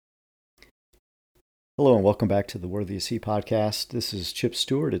Hello and welcome back to the Worthy of Sea podcast. This is Chip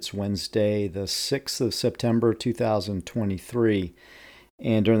Stewart. It's Wednesday, the 6th of September, 2023.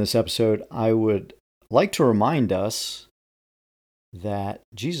 And during this episode, I would like to remind us that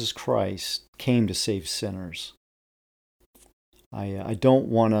Jesus Christ came to save sinners. I don't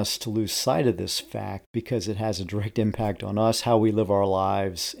want us to lose sight of this fact because it has a direct impact on us, how we live our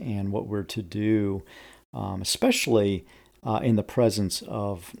lives, and what we're to do, especially in the presence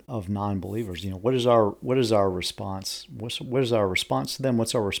of non-believers. What is our response? What is our response to them?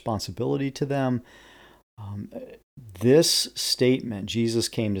 What's our responsibility to them? This statement, Jesus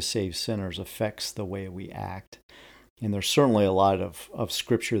came to save sinners, affects the way we act. And there's certainly a lot of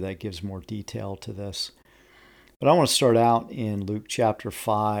scripture that gives more detail to this. But I want to start out in Luke chapter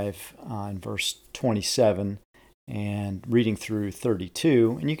 5 in verse 27 and reading through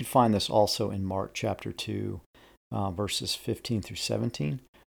 32. And you can find this also in Mark chapter 2, verses 15 through 17.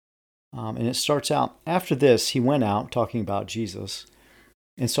 And it starts out, after this, he went out, talking about Jesus,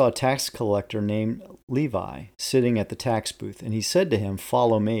 and saw a tax collector named Levi sitting at the tax booth. And he said to him,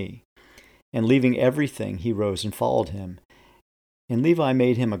 "Follow me." And leaving everything, he rose and followed him. And Levi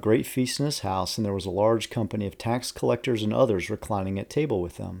made him a great feast in his house, and there was a large company of tax collectors and others reclining at table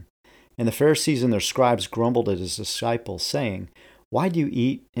with them. And the Pharisees and their scribes grumbled at his disciples, saying, "Why do you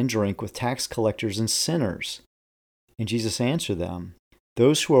eat and drink with tax collectors and sinners?" And Jesus answered them,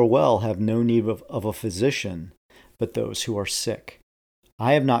 "Those who are well have no need of a physician, but those who are sick.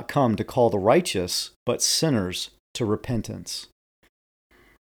 I have not come to call the righteous, but sinners to repentance."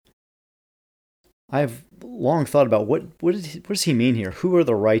 I have long thought about what does he mean here? Who are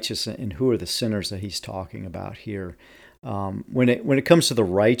the righteous and who are the sinners that he's talking about here? When it comes to the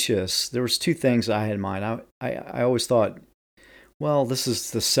righteous, there was two things I had in mind. I always thought, well, this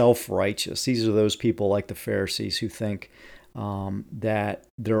is the self-righteous. These are those people like the Pharisees who think that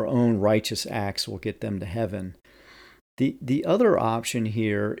their own righteous acts will get them to heaven. The other option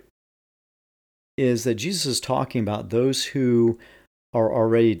here is that Jesus is talking about those who are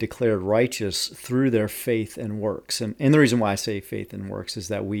already declared righteous through their faith and works. And the reason why I say faith and works is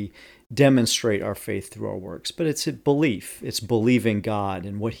that we demonstrate our faith through our works. But it's a belief. It's believing God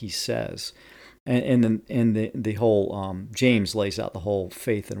and what he says. And the whole, James lays out the whole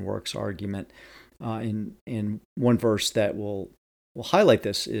faith and works argument. In one verse that will highlight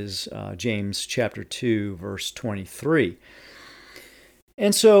this is James chapter 2, verse 23.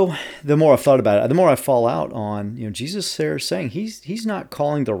 And so the more I've thought about it, the more I fall out on, Jesus there saying he's not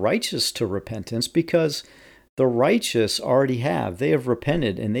calling the righteous to repentance because the righteous already have. They have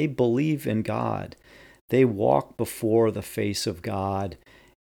repented and they believe in God. They walk before the face of God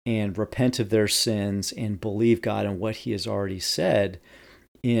and repent of their sins and believe God and what he has already said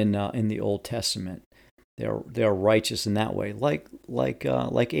in the Old Testament. They're righteous in that way,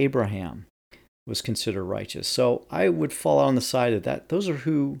 like Abraham was considered righteous. So I would fall on the side of that. Those are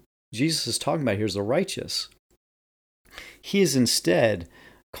who Jesus is talking about here, is the righteous. He is instead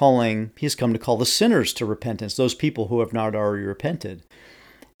he's come to call the sinners to repentance, those people who have not already repented,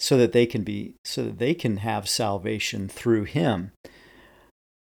 so that they can have salvation through him.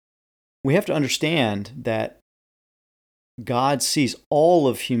 We have to understand that God sees all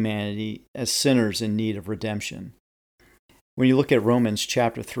of humanity as sinners in need of redemption. When you look at Romans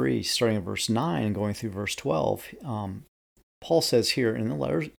chapter 3, starting at verse 9 and going through verse 12, Paul says here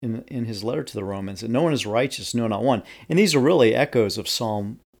in his letter to the Romans that no one is righteous, no, not one. And these are really echoes of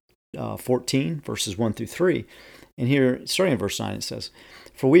Psalm 14, verses 1 through 3. And here, starting in verse 9, it says,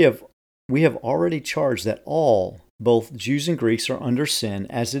 "For we have already charged that all, both Jews and Greeks, are under sin,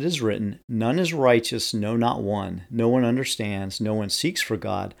 as it is written, none is righteous, no, not one. No one understands, no one seeks for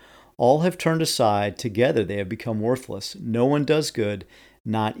God. All have turned aside, together they have become worthless. No one does good,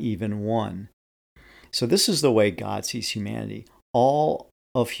 not even one." So this is the way God sees humanity. All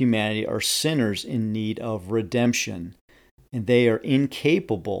of humanity are sinners in need of redemption, and they are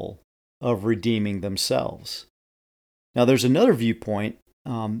incapable of redeeming themselves. Now there's another viewpoint,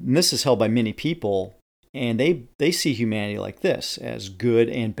 and this is held by many people, and they see humanity like this, as good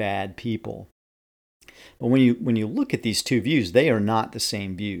and bad people. But when you look at these two views, they are not the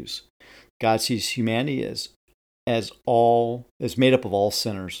same views. God sees humanity as made up of all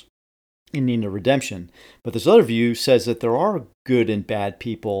sinners in need of redemption. But this other view says that there are good and bad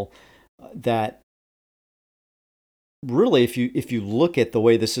people that really, if you look at the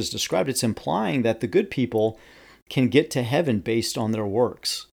way this is described, it's implying that the good people can get to heaven based on their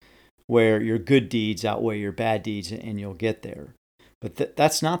works, where your good deeds outweigh your bad deeds and you'll get there. But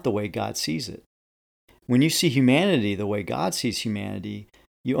that's not the way God sees it. When you see humanity the way God sees humanity,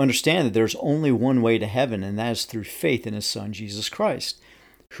 you understand that there's only one way to heaven, and that is through faith in his Son, Jesus Christ.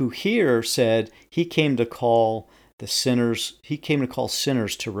 who here said he came to call sinners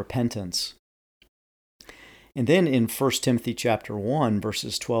to repentance. And then in 1 Timothy chapter 1,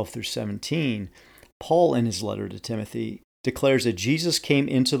 verses 12 through 17, Paul in his letter to Timothy declares that Jesus came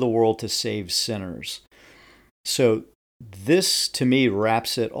into the world to save sinners. So this, to me,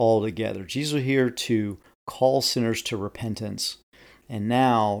 wraps it all together. Jesus was here to call sinners to repentance. And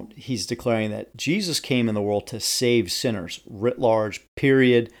now he's declaring that Jesus came in the world to save sinners, writ large,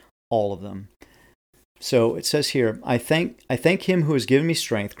 period, all of them. So it says here, I thank him who has given me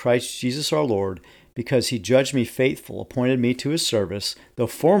strength, Christ Jesus our Lord, because he judged me faithful, appointed me to his service, though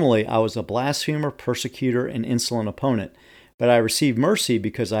formerly I was a blasphemer, persecutor, and insolent opponent. But I received mercy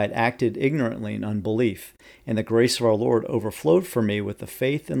because I had acted ignorantly in unbelief, and the grace of our Lord overflowed for me with the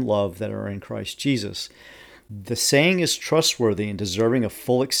faith and love that are in Christ Jesus. The saying is trustworthy and deserving of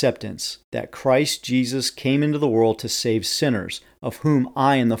full acceptance, that Christ Jesus came into the world to save sinners, of whom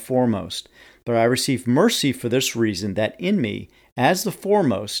I am the foremost. But I received mercy for this reason, that in me, as the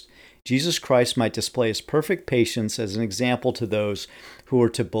foremost, Jesus Christ might display his perfect patience as an example to those who are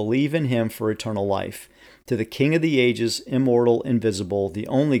to believe in him for eternal life. To the King of the ages, immortal, invisible, the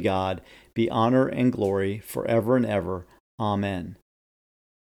only God, be honor and glory forever and ever. Amen.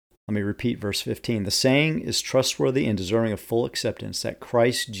 Let me repeat verse 15. The saying is trustworthy and deserving of full acceptance, that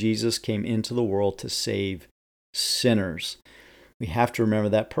Christ Jesus came into the world to save sinners. We have to remember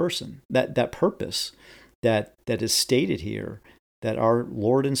that purpose that is stated here, that our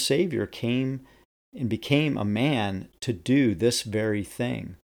Lord and Savior came and became a man to do this very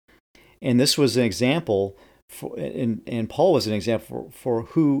thing. And this was an example, and Paul was an example for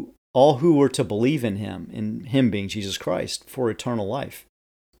all who were to believe in him being Jesus Christ, for eternal life.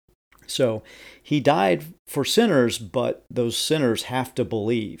 So he died for sinners, but those sinners have to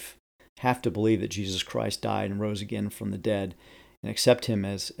believe that Jesus Christ died and rose again from the dead, and accept him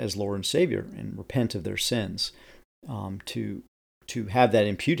as Lord and Savior, and repent of their sins, to have that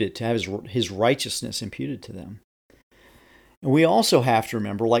imputed, to have his righteousness imputed to them. And we also have to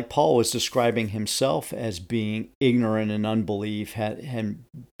remember, like Paul was describing himself as being ignorant in unbelief, had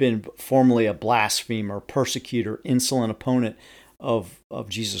been formerly a blasphemer, persecutor, insolent opponent of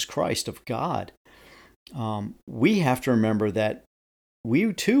Jesus Christ, of God. We have to remember that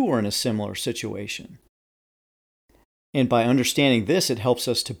we too were in a similar situation. And by understanding this, it helps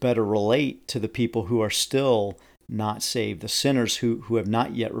us to better relate to the people who are still not saved, the sinners who have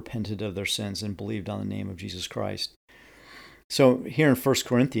not yet repented of their sins and believed on the name of Jesus Christ. So here in 1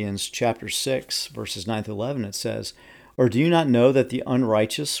 Corinthians chapter 6, verses 9 to 11, it says, Or do you not know that the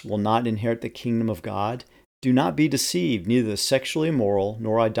unrighteous will not inherit the kingdom of God? Do not be deceived, neither the sexually immoral,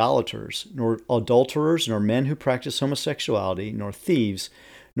 nor idolaters, nor adulterers, nor men who practice homosexuality, nor thieves,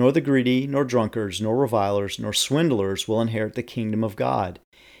 nor the greedy, nor drunkards, nor revilers, nor swindlers will inherit the kingdom of God.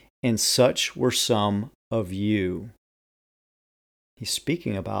 And such were some of you. He's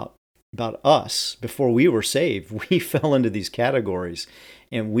speaking about us. Before we were saved, we fell into these categories,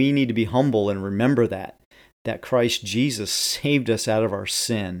 and we need to be humble and remember that Christ Jesus saved us out of our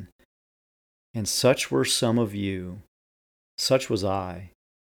sin. And such were some of you. Such was I.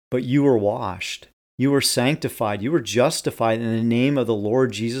 But you were washed. You were sanctified. You were justified in the name of the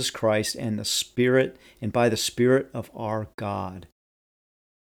Lord Jesus Christ and by the Spirit of our God.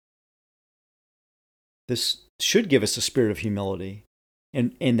 This should give us a spirit of humility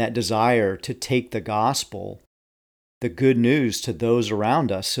and that desire to take the gospel, the good news, to those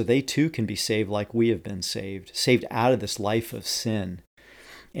around us so they too can be saved like we have been saved out of this life of sin.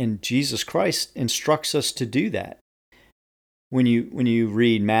 And Jesus Christ instructs us to do that. When you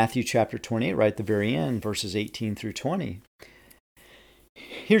read Matthew chapter 28, right at the very end, verses 18 through 20,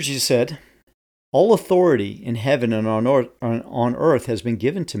 here Jesus said, All authority in heaven and on earth has been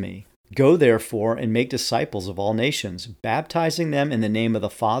given to me. Go therefore and make disciples of all nations, baptizing them in the name of the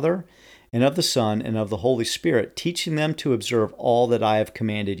Father and of the Son and of the Holy Spirit, teaching them to observe all that I have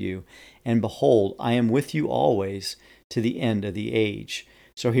commanded you. And behold, I am with you always to the end of the age.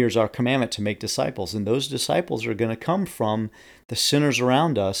 So here's our commandment to make disciples. And those disciples are going to come from the sinners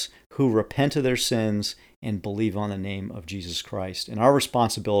around us who repent of their sins and believe on the name of Jesus Christ. And our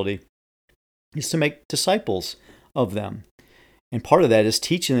responsibility is to make disciples of them. And part of that is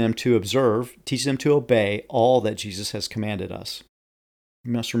teaching them to observe, teaching them to obey all that Jesus has commanded us.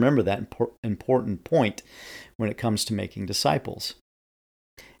 You must remember that important point when it comes to making disciples.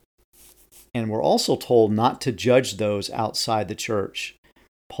 And we're also told not to judge those outside the church.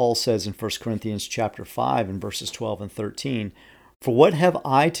 Paul says in 1 Corinthians chapter 5 and verses 12 and 13, For what have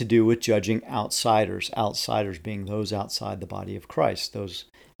I to do with judging outsiders? Outsiders being those outside the body of Christ, those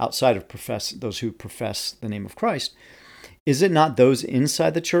who profess the name of Christ. Is it not those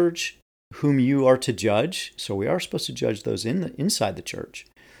inside the church whom you are to judge? So we are supposed to judge those inside the church.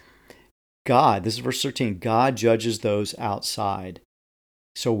 God, this is verse 13, God judges those outside.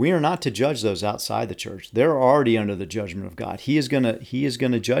 So we are not to judge those outside the church. They're already under the judgment of God. He is going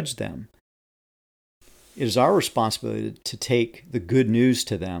to judge them. It is our responsibility to take the good news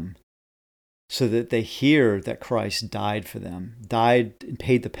to them so that they hear that Christ died for them, died and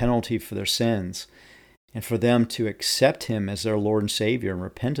paid the penalty for their sins, and for them to accept him as their Lord and Savior and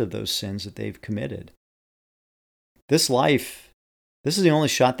repent of those sins that they've committed. This life, this is the only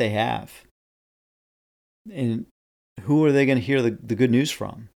shot they have. And who are they going to hear the good news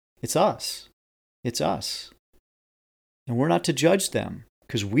from? It's us. It's us. And we're not to judge them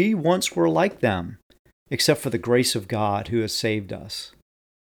because we once were like them, except for the grace of God who has saved us.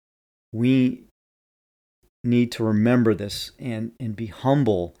 We need to remember this and be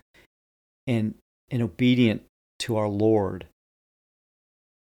humble and obedient to our Lord,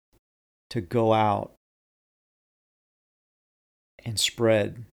 to go out and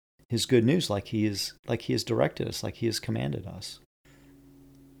spread his good news like he has directed us, like he has commanded us.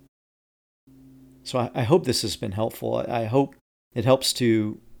 So I hope this has been helpful. I hope it helps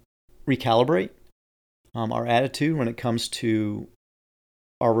to recalibrate our attitude when it comes to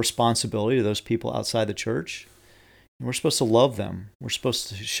our responsibility to those people outside the church. And we're supposed to love them. We're supposed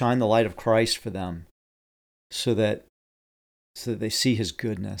to shine the light of Christ for them so that they see his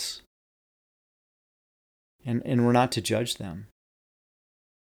goodness. And we're not to judge them.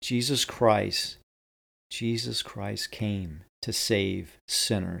 Jesus Christ came to save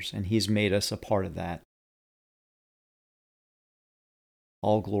sinners, and he's made us a part of that.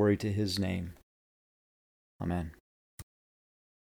 All glory to his name. Amen.